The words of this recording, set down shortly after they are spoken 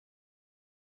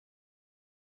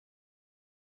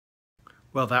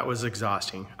Well, that was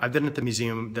exhausting. I've been at the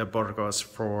Museo de Burgos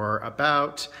for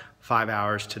about 5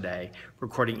 hours today,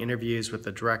 recording interviews with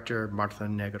the director,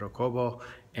 Martínez-Davila,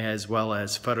 as well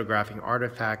as photographing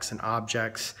artifacts and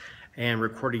objects, and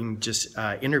recording just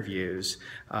interviews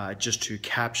just to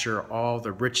capture all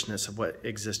the richness of what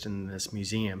exists in this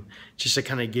museum. Just to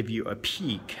kind of give you a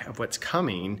peek of what's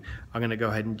coming, I'm gonna go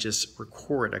ahead and just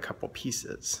record a couple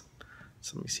pieces.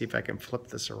 So let me see if I can flip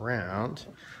this around.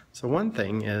 So one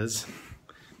thing is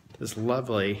this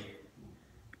lovely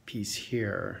piece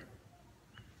here.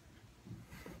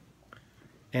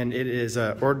 And it is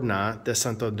Ordena de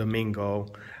Santo Domingo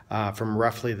from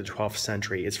roughly the 12th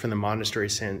century. It's from the monastery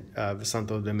of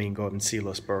Santo Domingo in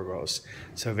Los Burgos.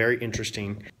 So very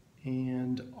interesting.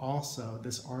 And also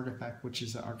this artifact, which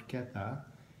is an arqueta.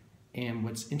 And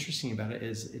what's interesting about it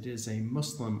is a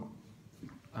Muslim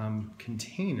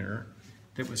container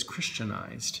that was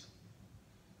Christianized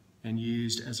and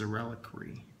used as a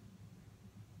reliquary.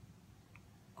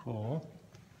 Cool.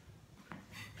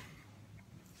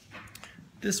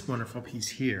 This wonderful piece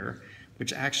here,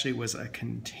 which actually was a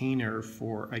container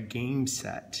for a game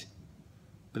set,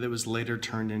 but it was later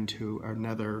turned into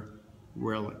another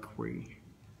reliquary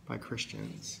by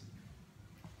Christians.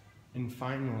 And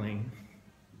finally,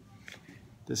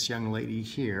 this young lady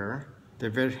here, the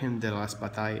Virgen de las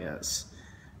Batallas,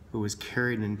 who was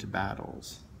carried into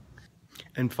battles.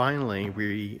 And finally,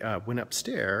 we went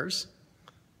upstairs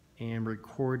and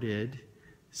recorded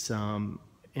some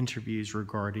interviews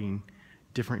regarding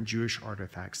different Jewish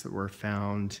artifacts that were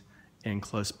found in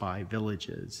close by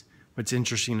villages. What's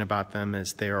interesting about them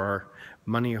is there are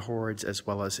money hoards as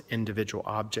well as individual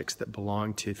objects that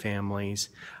belong to families,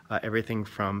 everything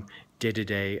from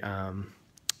day-to-day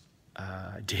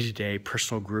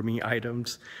personal grooming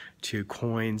items to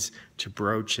coins to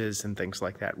brooches and things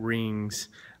like that, rings.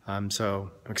 So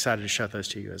I'm excited to show those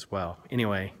to you as well.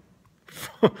 Anyway,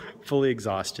 fully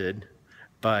exhausted,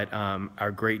 but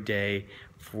a great day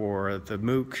for the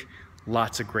MOOC.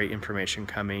 Lots of great information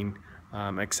coming.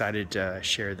 I'm excited to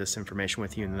share this information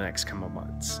with you in the next couple of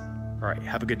months. All right,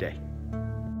 have a good day.